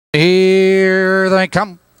Here they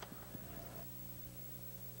come.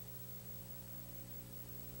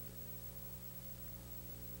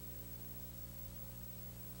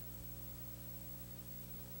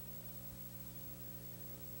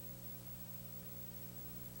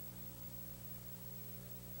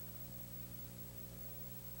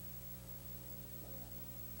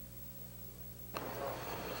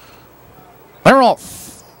 They're off.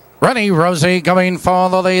 Ready, Rosie, going for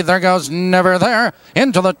the lead. There goes Never There.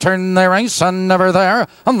 Into the turn they race, and Never There.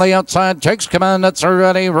 On the outside takes command. It's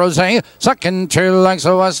Ready, Rosie. Second, 2 lengths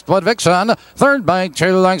Westwood Vixen. Third by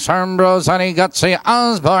 2 lengths, ARMBRO, ZENNY, Gutsy,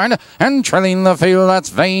 Osborne. And trailing the field, that's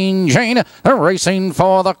Vain Jane. They're racing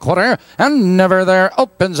for the quarter. And Never There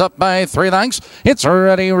opens up by 3 lengths. It's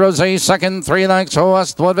Ready, Rosie. Second, 3 lengths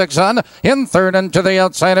Westwood Vixen. In third and to the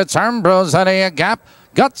outside, it's ARMBRO, ZENNY, a gap.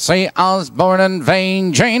 Gutsy, Osborne, and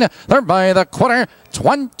Vain Jane. They're by the quarter.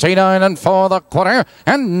 29 and for the quarter,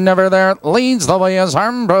 and Never There leads the way as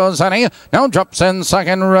ARMBRO, ZENNY now drops in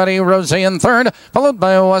second. Ready, Rosie in third, followed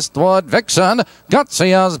by Westwood Vixen,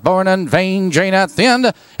 Gutsy, Osborne, and Vain Jane at the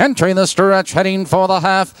end. Entering the stretch, heading for the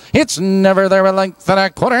half, it's Never There a length and a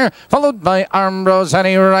quarter, followed by ARMBRO,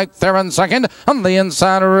 ZENNY right there in second. On the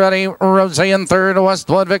inside, Ready, Rosie in third,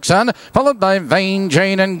 Westwood Vixen, followed by Vain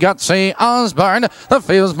Jane and Gutsy, Osborne. The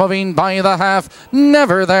field's moving by the half.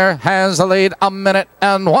 Never There has the lead, a minute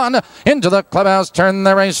and 1 into the clubhouse turn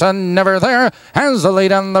the race, and Never There has the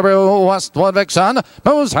lead on the brew. Westwood Vixen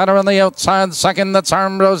moves header on the outside second, that's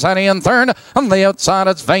ARMBRO, ZENNY in third. On the outside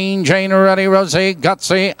it's Vain Jane, Ready, Rosie,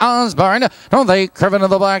 Gutsy, Osborne. Now they curve into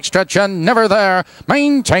the black stretch, and Never There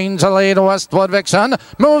maintains the lead. Westwood Vixen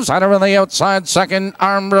moves header on the outside second,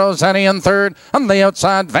 ARMBRO, ZENNY in third. On the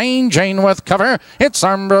outside Vain Jane with cover, it's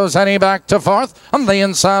ARMBRO, ZENNY back to fourth. On the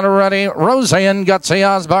inside Ready, Rosie, and Gutsy,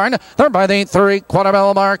 Osborne. They're by the 3/4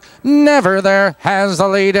 bell mark. Never There has the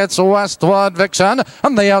lead. It's Westwood Vixen.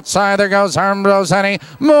 On the outside there goes ARMBRO, ZENNY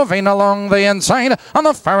moving along the inside. On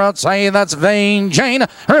the far outside that's Vain Jane.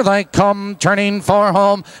 Here they come turning for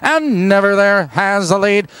home, and Never There has the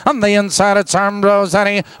lead. On the inside it's ARMBRO,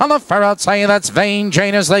 ZENNY. On the far outside that's Vain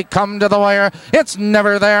Jane as they come to the wire. It's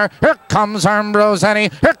Never There. Here comes ARMBRO,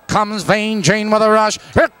 ZENNY. Here comes Vain Jane with a rush.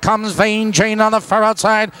 Here comes Vain Jane on the far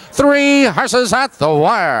outside. 3 horses at the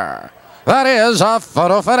wire. That is a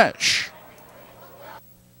photo finish.